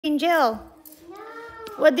Angel, No.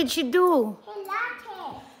 what did she do? Hey,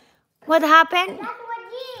 latte. What happened? That's what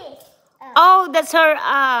it is. Oh, that's her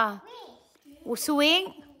Me.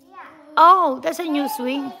 swing? Yeah. Oh, that's a new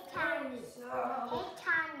swing. Hey, tiny. Hey,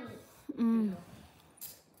 tiny. Mm.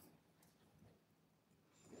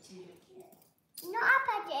 No,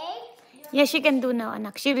 Papa Jay. Yeah, she can do now,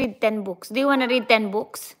 anak. She read 10 books. Do you want to read 10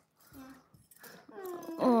 books?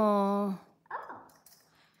 Oh.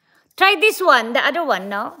 Try this one, the other one,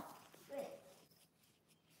 no?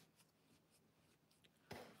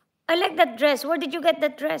 I like that dress. Where did you get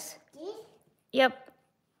that dress? This? Yep.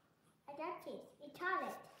 I got it. In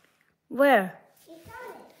Target. Where? In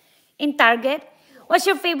Target. In Target? What's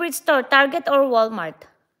your favorite store, Target or Walmart?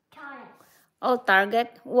 Target. Oh,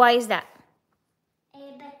 Target. Why is that?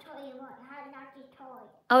 But toy what? Had not the toy.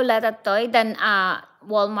 Oh, lot of toy than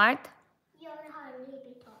Walmart? You only had a little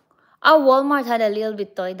bit toy. Oh, Walmart had a little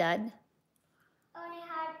bit toy, Dad. Only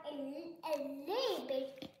had a little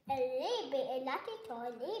bit, a lot of toy,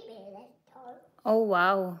 a little bit less toy. Oh,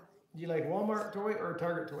 wow. Do you like Walmart toy or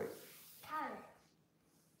Target toy? Target.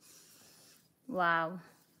 Wow.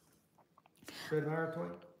 Fred Meyer toy?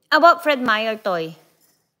 How about Fred Meyer toy?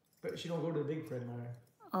 But she don't go to the big Fred Meyer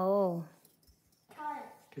Oh. Target.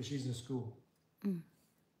 because she's in school.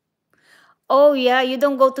 Oh, yeah. You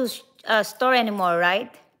don't go to store anymore,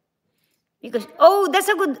 right? Because, oh, that's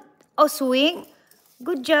a good, oh, swing.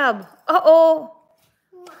 Good job. Uh-oh.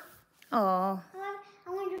 Oh. I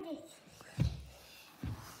want to do this.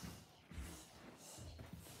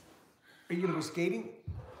 Are you gonna go skating?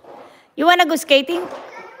 You want to go skating?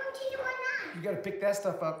 You gotta pick that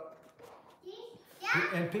stuff up. Yeah.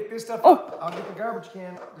 And pick this stuff Oh. up. I'll get the garbage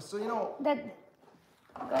can, just so you know. That.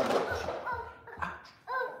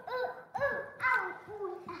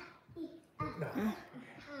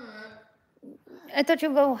 I thought you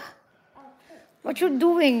go. What you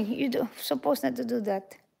doing? You supposed not to do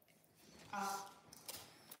that.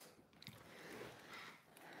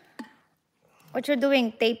 What you doing?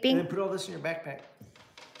 And Taping? then put all this in your backpack.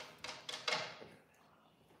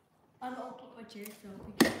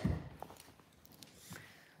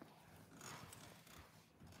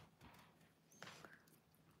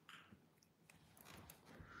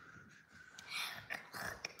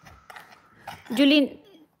 Julene,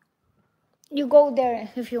 you go there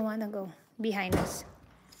if you want to go behind us.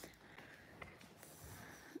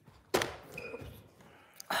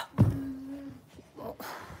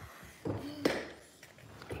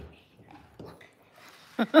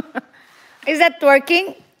 Is that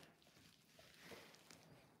working?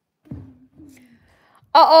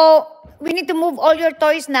 Uh-oh, we need to move all your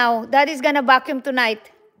toys now. Daddy's gonna vacuum tonight.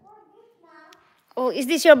 Oh, is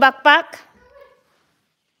this your backpack?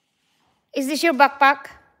 Is this your backpack?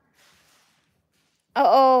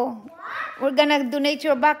 Uh-oh. We're gonna donate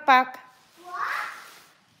your backpack. What?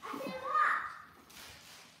 I said what?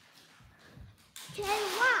 Say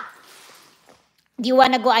what? Do you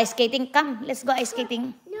wanna go ice skating? Come, let's go ice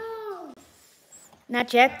skating. No.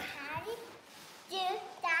 Not yet. Daddy, do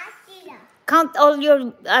that, Gina. Count all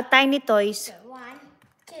your tiny toys. 1,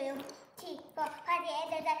 2, 3, 4, 5, 6,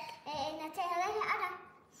 7, 8, 9, 10, 11, 12.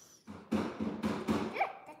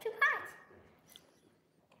 Look, that's 2 parts.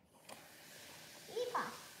 3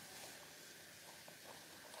 parts.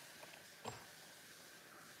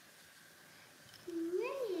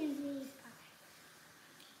 Many 3 parts.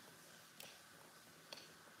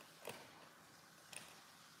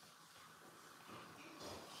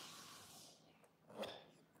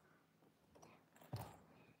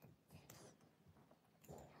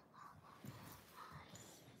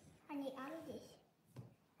 I need all of this.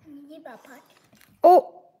 I need the part.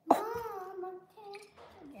 Oh, Mom, okay.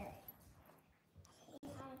 There.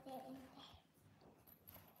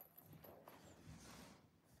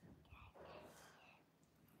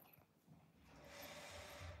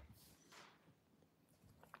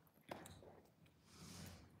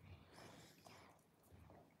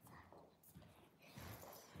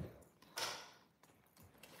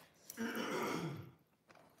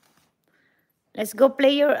 let's go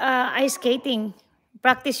play your ice skating.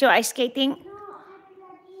 Practice your ice skating. No, I have an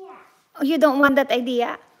idea. Oh, you don't want that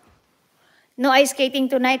idea? No ice skating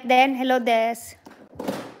tonight then? Hello, Des.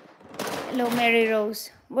 Hello, Mary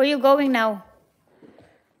Rose. Where are you going now?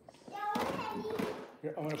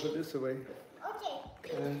 Here, I'm gonna put this away. Okay.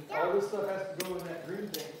 And then all this stuff has to go in that green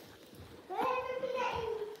thing. Go ahead and put that in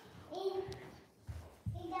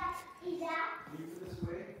that. You put this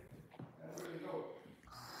away. That's where you go.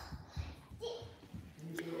 You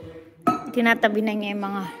put it away. Tinatabi na niya yung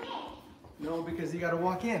mga... No, because you gotta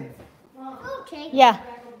walk in. Okay. Yeah.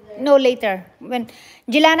 No, later. When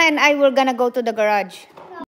Jilana and I were gonna go to the garage.